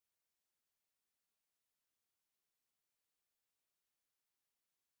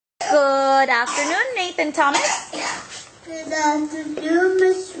Good afternoon, Nathan Thomas. Good afternoon,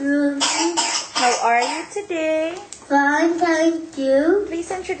 Miss Ruby. How are you today? Fine, thank you. Please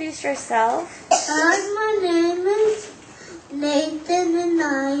introduce yourself. My name is Nathan and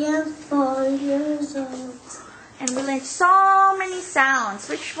I am 4 years old. And we learned so many sounds.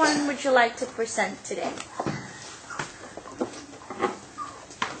 Which one would you like to present today?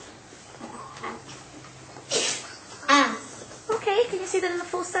 Okay, can you say that in a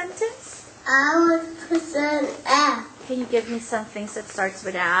full sentence? I would present A. Can you give me some things that starts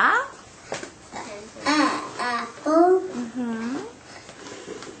with A? Apple.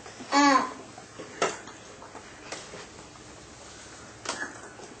 A.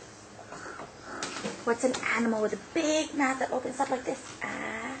 What's an animal with a big mouth that opens up like this?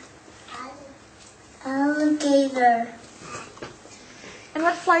 Alligator. And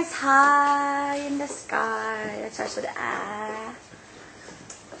what flies high in the sky? That starts with A.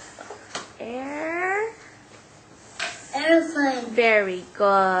 Airplane. Very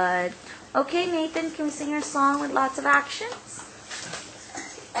good. Okay, Nathan, can we sing our song with lots of actions?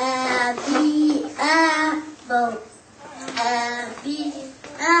 Abby apple. Abby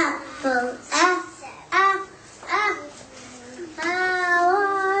apple. How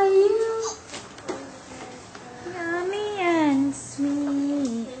are you? Yummy and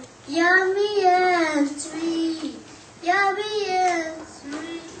sweet. Yummy and sweet. Yummy and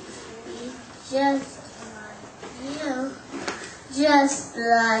sweet. Just like you. Just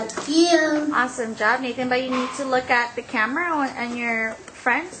like you. Awesome job, Nathan. But you need to look at the camera and your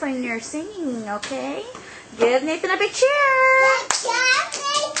friends when you're singing, okay? Give Nathan a big cheer.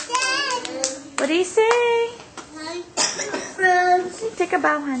 What do you say? My friends. Take a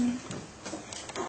bow, honey.